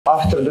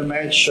After the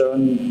match,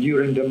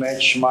 during the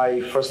match,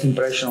 my first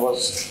impression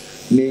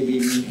was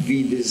maybe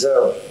we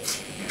deserve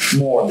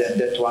more than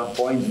that 1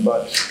 point,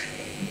 but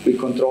we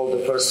controlled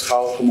the first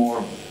half,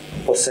 more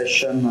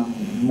possession,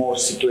 more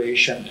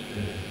situation.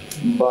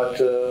 But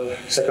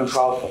second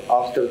half,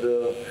 after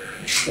the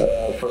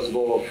first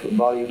goal of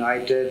Bali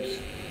United,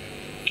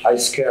 I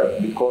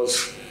scared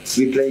because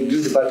we play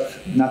good, but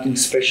nothing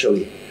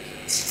specially.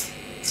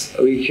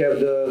 We have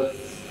the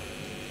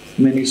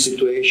many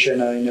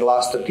situation in the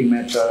last 30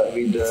 meters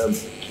with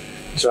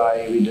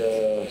try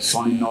with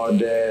Sonny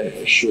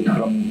Norde shoot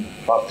from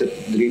after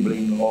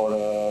dribbling or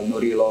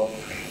Norilo,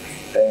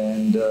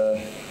 and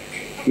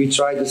we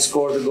tried to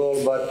score the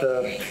goal, but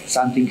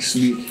something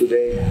Smith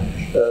today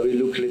we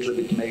look a little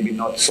bit maybe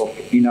not so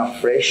enough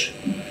fresh.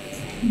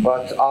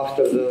 But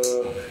after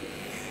the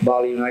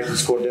Bali United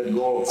scored that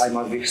goal, I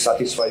must be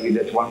satisfied with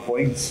that 1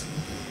 point.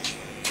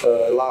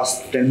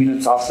 Last 10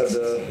 minutes after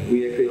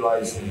we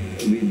equalized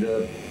with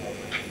the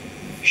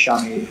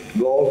Syahmi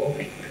goal,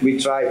 we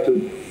tried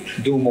to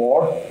do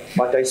more,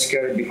 but I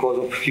scared because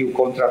of few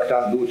contract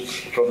are good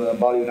from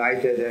Bali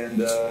United,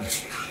 and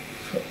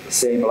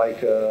same like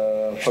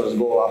first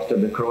goal after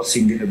the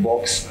crossing in the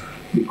box,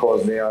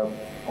 because they are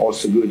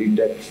also good in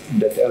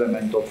that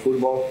element of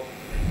football.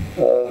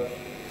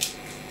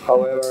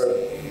 However,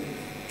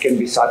 can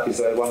be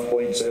satisfied 1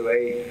 point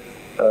away,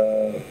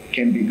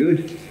 can be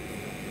good,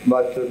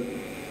 but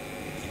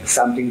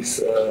some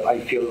things I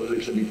feel a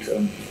little bit.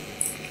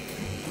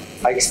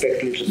 I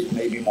expect a little bit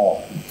maybe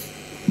more,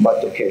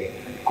 but okay.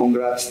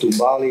 Congrats to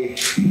Bali.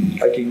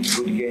 I think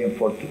good game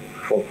for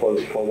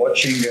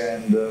watching,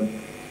 and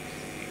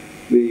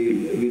we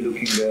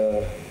looking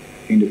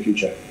in the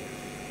future.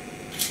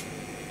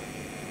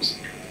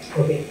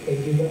 Okay,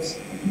 thank you guys.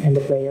 And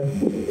the player,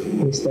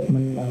 his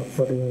statement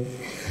for the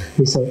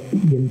result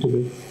game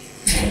today.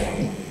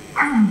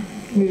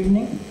 Good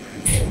evening.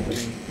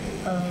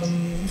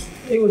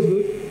 It was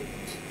good.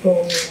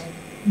 So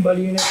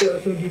Bali United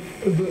also give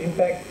a good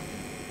impact,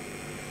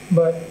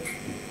 but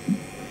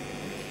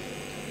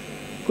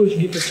coach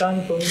give a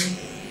chance for me,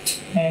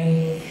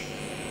 and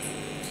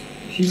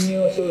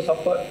senior also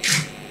support.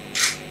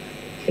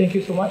 Thank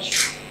you so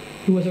much.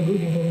 It was a good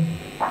game for me.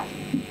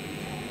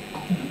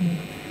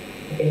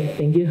 Okay,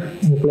 thank you,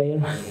 and the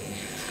player.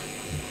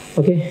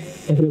 Okay,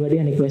 everybody,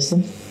 any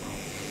question?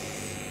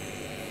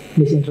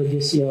 Please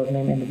introduce your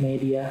name and the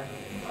media.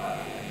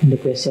 And the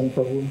question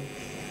for whom?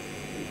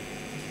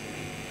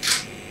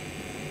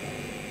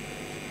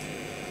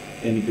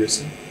 Any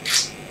person?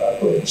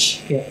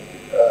 Coach. Yeah.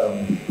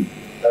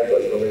 I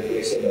got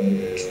congratulations on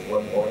the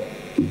 1 point.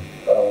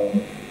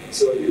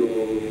 So you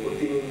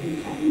putting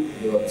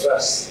your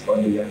trust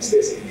on the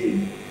youngsters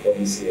again for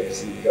the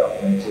CFC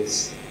Cup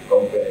matches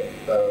compared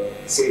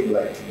same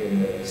like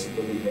in the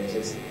Super League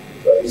matches.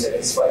 So are you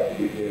satisfied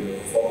with the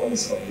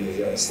performance of the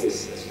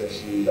youngsters,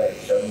 especially like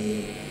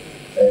Syahmi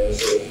and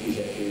also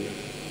Ikat?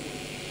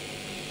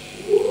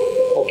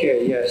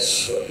 Okay,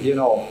 yes. You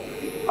know,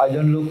 I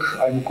don't look.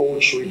 I'm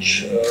coach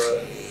which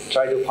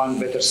try to find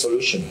better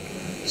solution.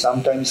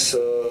 Sometimes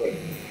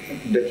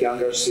that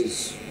youngers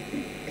is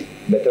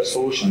better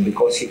solution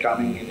because he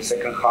coming in the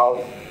second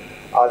half.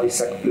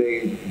 Adisak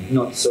played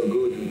not so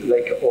good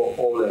like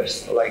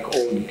others, like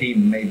all the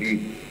team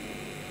maybe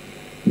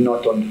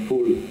not on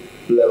full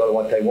level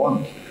what I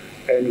want,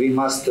 and we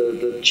must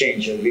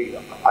change.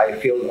 I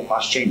feel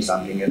must change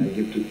something, and I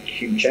give to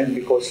him chance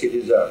because he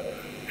deserve.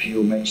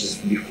 Few matches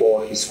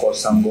before he scored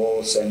some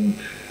goals, and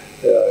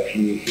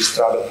he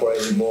struggled for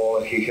every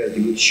ball. He has a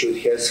good shoot.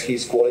 He has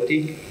his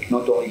quality.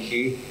 Not only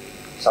he,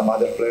 some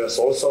other players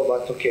also.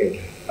 But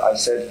okay, I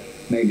said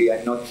maybe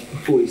I'm not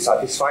fully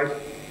satisfied,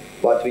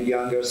 but with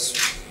youngers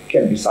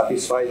can be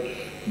satisfied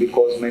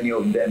because many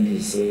of them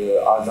is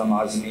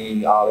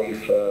Azmi,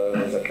 Alif,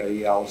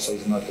 Zakaria also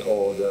is not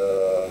all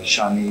the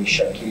Syahmi,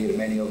 Shakir,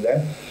 many of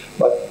them.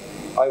 But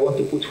I want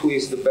to put who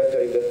is the better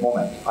in that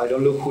moment. I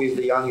don't look who is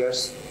the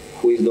youngest,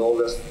 who is the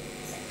oldest.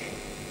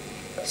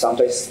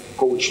 Sometimes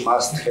coach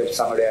must have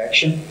some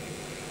reaction.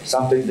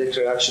 Sometimes that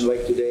reaction,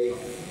 like today,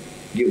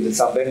 give them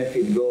some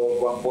benefit, go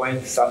 1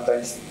 point.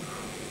 Sometimes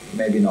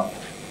maybe not.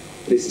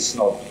 This is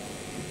not.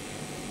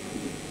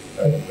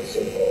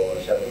 Question for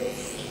Syahmi.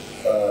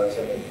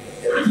 Syahmi,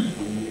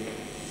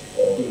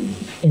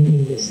 In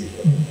English.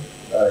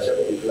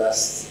 Syahmi,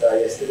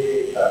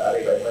 yesterday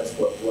Arif Aiman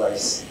scored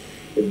twice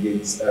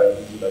against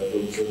Biji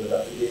Bantung. So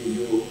today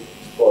you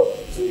scored.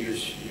 So you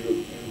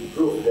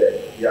prove that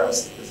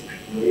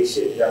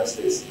Malaysian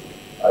youngsters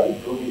are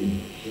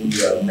improving in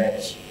their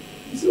match.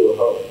 So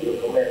how your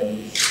comment on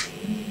this?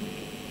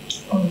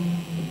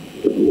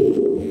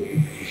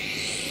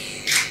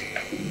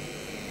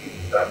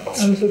 I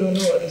also don't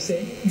know what to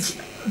say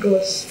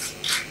because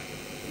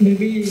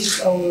maybe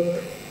it's our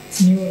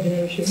new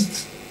generation.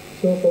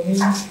 So for me,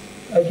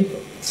 I give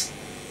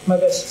my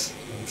best.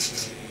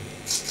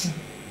 So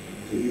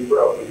you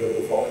proud of your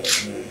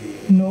performance?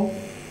 No,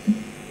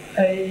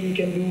 I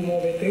can do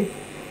more better.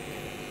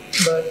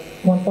 But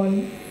 1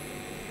 point,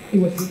 it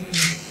was good.